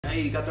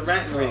Hey, you got the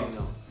Rattan ring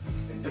though.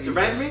 That's a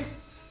Rattan ring?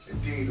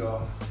 Indeed,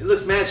 It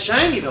looks mad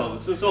shiny though.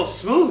 It looks all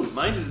smooth.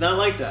 Mine is not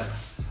like that.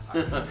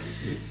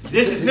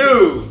 This is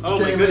new. Oh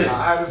my goodness.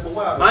 I had it for a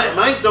while.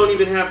 Mine don't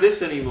even have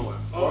this anymore.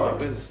 Oh my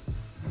goodness.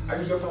 I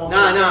use it for my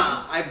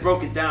Nah. I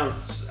broke it down.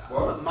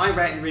 What? My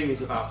Rattan ring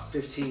is about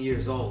 15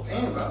 years old.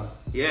 Damn, bro.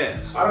 Yeah.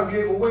 So. I done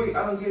gave away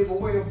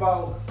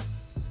about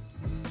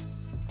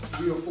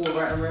 3 or 4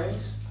 Rattan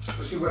rings.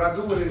 But see what I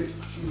do with it,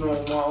 you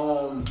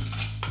know,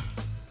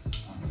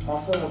 my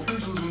form of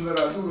pugilism that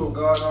I do though,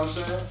 God, you know what I'm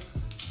saying?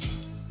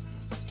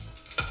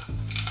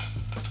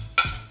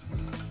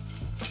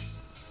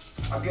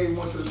 I gave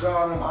one to the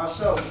God on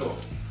myself though.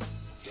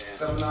 Yeah.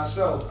 7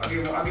 ourselves. I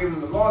gave him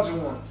the larger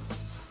one.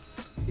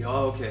 Yeah,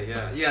 okay,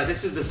 yeah.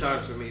 This is the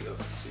size for me though.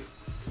 See,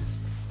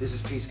 this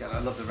is Peace God. I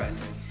love the Rattan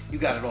ring. You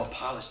got it all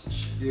polished and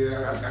shit.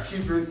 Yeah, I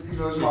keep it. You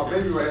know, it's my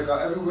baby right here.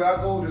 Everywhere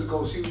I go, this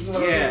goes. See, you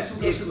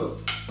know,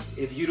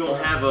 If you don't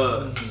have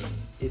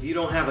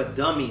a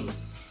dummy,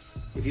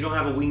 if you don't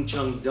have a Wing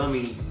Chun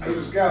dummy, I use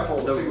a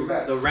scaffold. Take it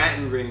back. The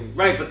Rattan ring,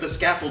 right? But the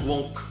scaffold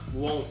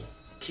won't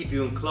keep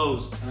you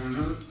enclosed.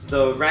 Mm-hmm.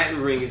 The Rattan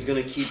ring is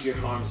gonna keep your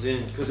arms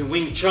in, because in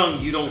Wing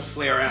Chun you don't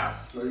flare out.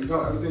 No, you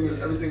don't.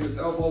 Everything is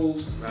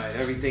elbows. Right.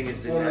 Everything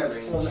is in that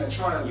range. Form that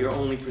triangle. You're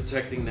only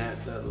protecting that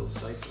little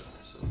cipher.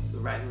 So the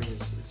Rattan ring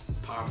is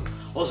powerful.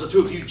 Also,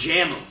 too, if you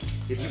jam them,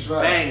 if you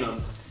bang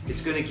them,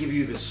 it's gonna give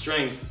you the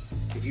strength.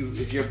 If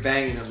you're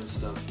banging them and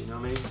stuff, you know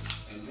what I mean?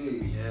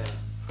 Indeed. Yeah.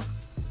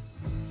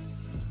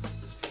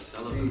 This piece,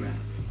 I love the Rattan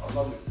ring. I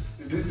love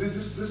it.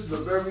 This is a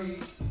very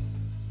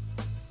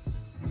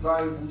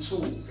valuable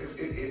tool.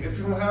 If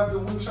you don't have the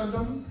Wing Chun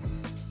dummy,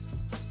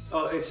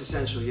 oh, it's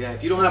essential. Yeah.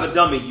 If you don't have a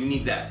dummy, you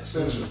need that.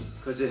 Essential.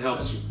 Because it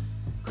helps you.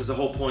 Because the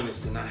whole point is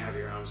to not have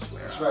your arms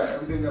flare out. That's right.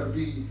 Everything got to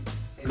be.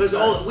 Because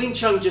all Wing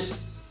Chun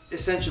just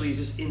essentially is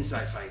just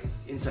inside fighting.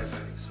 Inside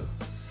fighting. So.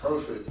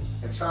 Perfect.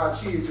 And Tai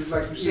Chi is just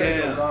like you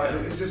said,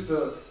 it's just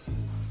the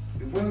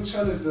Wing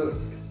Chun is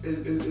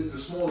the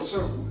smaller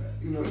circle.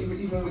 You know,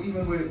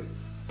 even with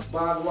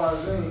Bagua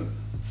Zing,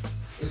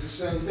 it's the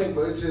same thing,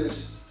 but it's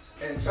just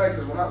and tight.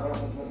 Because when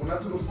I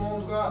do the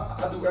forms,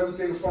 God, I do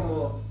everything from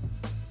a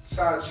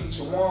Tai Chi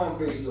Chun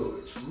base though.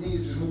 For me,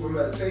 it's just moving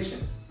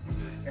meditation.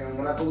 And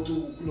when I go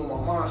through, you know,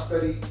 my mind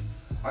study,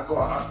 I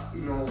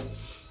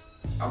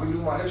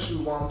renew my history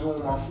while I'm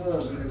doing my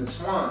forms and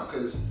intertwine.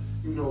 Because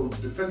you know,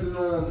 depending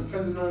on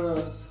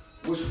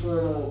which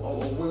form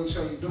of Wing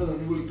Chun you're doing,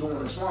 you really doing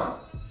the twine.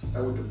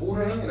 Like with the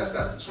Buddha hand, that's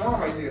the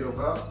twine right there though,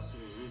 God.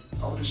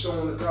 I was just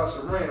showing the God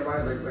Saran,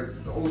 right?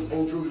 Like the old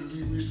drills we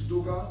used to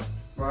do, God,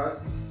 right?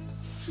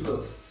 See,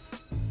 look,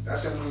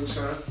 that's in Wing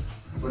Chun,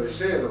 but it's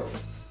there though.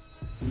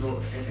 You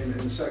know, in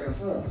the second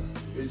form,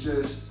 it's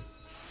just.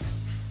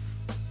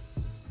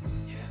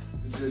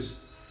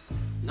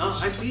 No,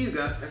 I see you,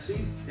 God. I see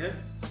you. Yeah,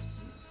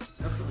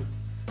 definitely.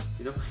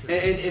 You know,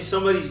 and if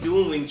somebody's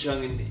doing Wing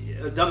Chun, and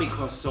a dummy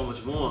costs so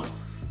much more.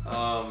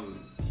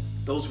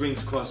 Those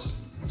rings cost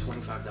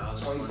 $25.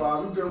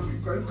 $25. You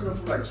get them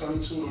for like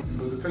 $22. You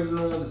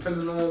know,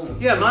 depending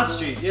on. Yeah, Mott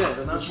Street. Yeah,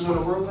 the what you want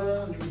to work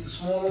on, you get the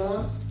smaller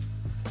one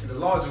and the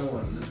larger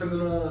one,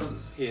 depending on.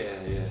 Yeah.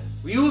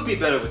 Well, you would be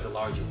better with the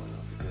larger one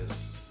though, because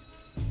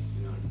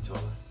you know you're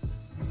taller.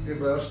 Yeah,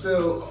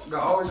 but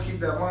I always keep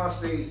that mind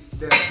state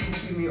that you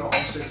see me on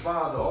 6'5",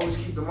 I always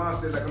keep the mind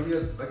state like I'm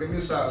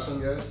your size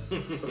son, yeah.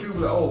 But people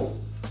like,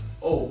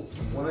 oh,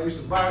 when I used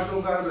to buy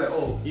those guys, like,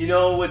 oh. You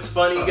know what's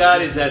funny,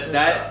 God, is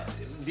that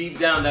deep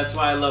down, that's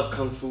why I love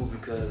Kung Fu,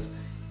 because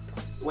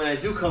when I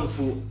do Kung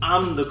Fu,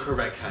 I'm the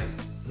correct height.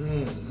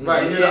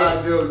 Right,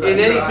 in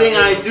anything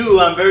I do,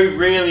 I'm very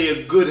rarely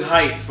a good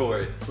height for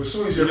it. But as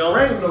soon as your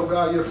frame, though,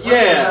 God, your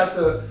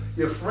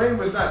frame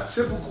is not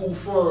typical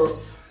for.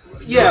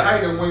 Yeah,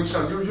 height in Wing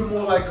Chun. You're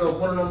more like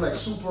one of them like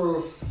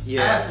super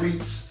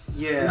athletes.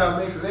 Yeah, you know what I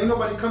mean? Because ain't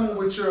nobody coming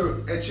with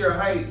at your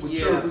height with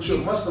your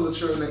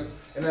musculature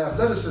and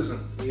athleticism.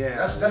 Yeah,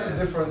 that's a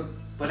different.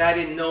 But I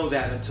didn't know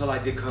that until I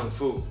did Kung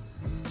Fu.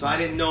 So I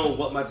didn't know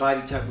what my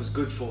body type was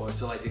good for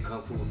until I did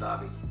Kung Fu with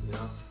Bobby. You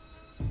know.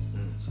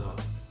 So,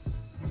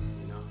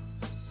 you know,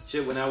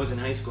 shit. When I was in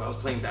high school, I was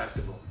playing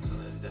basketball. So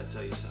that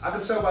tell you something. I can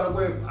tell by the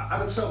way. I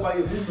can tell by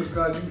your movements,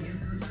 God.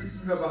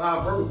 You have a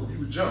high vertical. You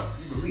would jump.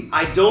 You would leap.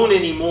 I don't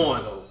anymore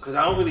though, because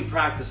I don't really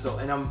practice though,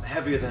 and I'm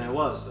heavier than I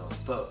was though.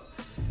 But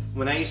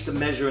when I used to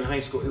measure in high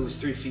school, it was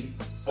 3 feet,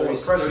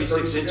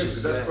 36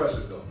 inches. That's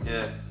impressive though.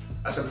 Yeah.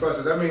 That's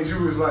impressive. That means you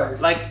was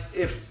like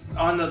if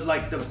on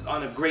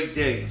a great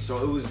day.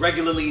 So it was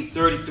regularly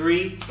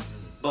 33,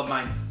 but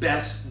my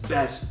best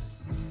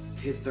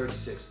hit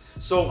 36.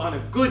 So on a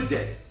good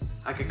day,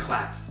 I could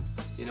clap.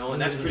 You know,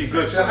 and that's pretty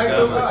good for a guy.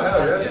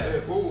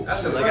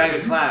 That's like I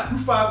can clap. You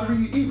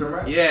 5'3" even,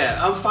 right? Yeah,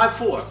 I'm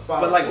 5'4",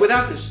 but like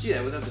without the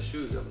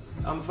shoes,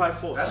 I'm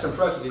 5'4". That's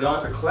impressive. You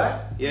know, the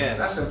clap. Yeah,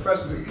 that's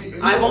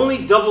impressive. I've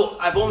only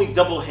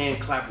double hand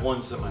clapped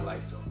once in my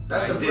life though.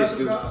 That's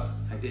impressive, God.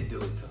 I did do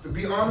it though. To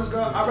be honest,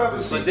 God, I'd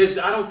rather see.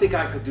 But I don't think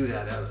I could do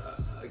that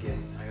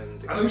again.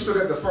 I know you still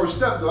got the first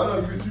step though.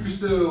 I know you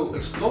still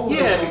explode.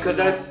 Yeah, because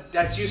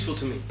that's useful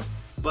to me.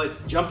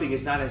 but jumping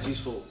is not as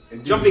useful.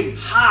 Indeed. Jumping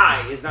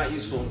high is not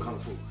useful in Kung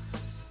Fu.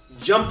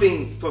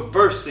 Jumping for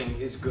bursting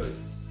is good.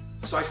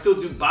 So I still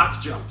do box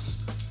jumps.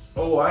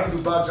 Oh, I ain't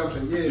do box jumps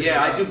in years.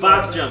 Yeah, I do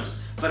box jumps,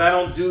 but I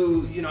don't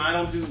do, you know, I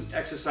don't do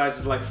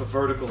exercises like for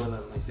vertical and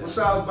nothing like that. What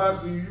size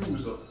box do you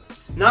use though?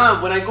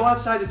 Nah, when I go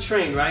outside to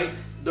train, right,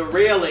 the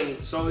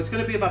railing, so it's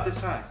gonna be about this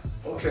high.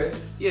 Okay.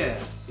 Yeah,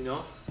 you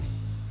know.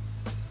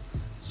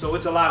 So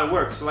it's a lot of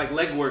work. So like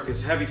leg work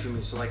is heavy for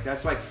me. So like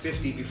that's like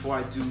 50 before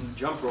I do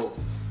jump rope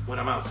when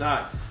I'm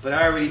outside. But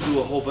I already do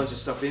a whole bunch of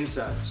stuff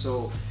inside.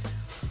 So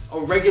a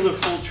regular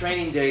full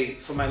training day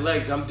for my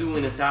legs, I'm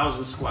doing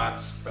 1,000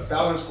 squats.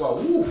 1,000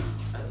 squats. Woo.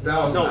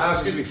 1,000. No,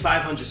 excuse me,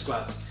 500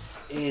 squats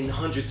in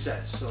 100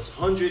 sets. So it's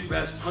 100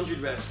 rest, 100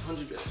 rest,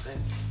 100 rest.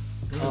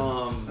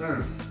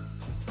 Right?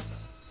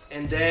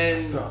 And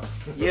then,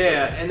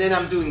 yeah, and then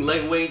I'm doing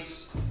leg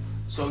weights.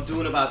 So I'm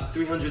doing about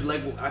 300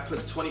 leg, I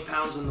put 20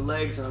 pounds on the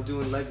legs and I'm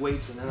doing leg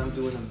weights and then I'm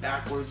doing them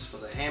backwards for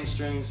the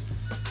hamstrings.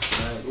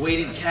 Nice.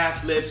 Weighted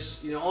calf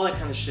lifts, you know, all that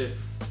kind of shit.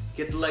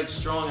 Get the legs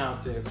strong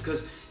out there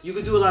because you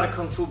could do a lot of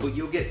Kung Fu, but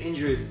you'll get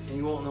injured and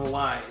you won't know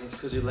why. And it's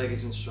because your leg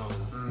isn't strong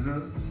enough.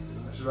 Mm-hmm.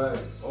 That's right.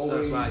 So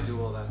that's why I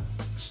do all that.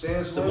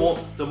 Stance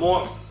the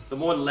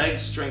more leg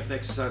strength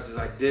exercises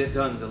I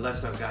done, the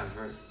less I've gotten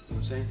hurt. You know what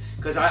I'm saying?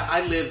 Because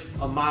I live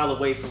a mile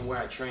away from where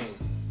I train.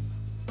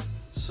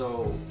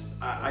 So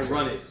I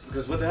run it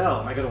because what the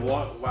hell? Am I gonna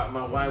walk? Why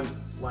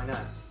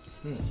not?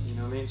 You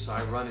know what I mean? So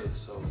I run it.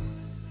 So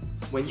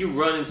when you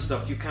run and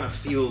stuff, you kind of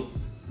feel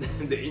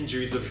the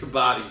injuries of your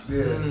body.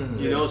 Yeah.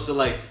 You know, so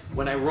like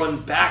when I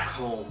run back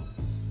home,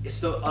 it's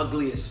the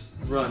ugliest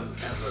run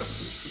ever.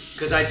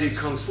 Because I did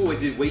Kung Fu, I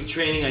did weight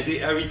training, I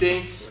did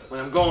everything.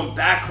 When I'm going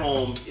back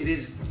home, it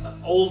is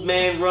an old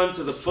man run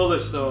to the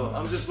fullest though.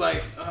 I'm just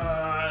like,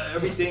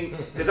 everything,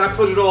 because I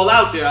put it all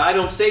out there. I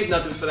don't save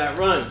nothing for that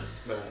run.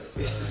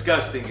 It's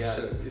disgusting,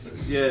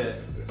 guys. Yeah.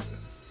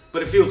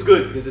 But it feels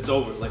good because it's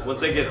over. Like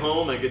once I get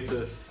home, I get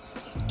to...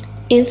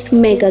 If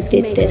Mecca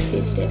did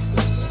this.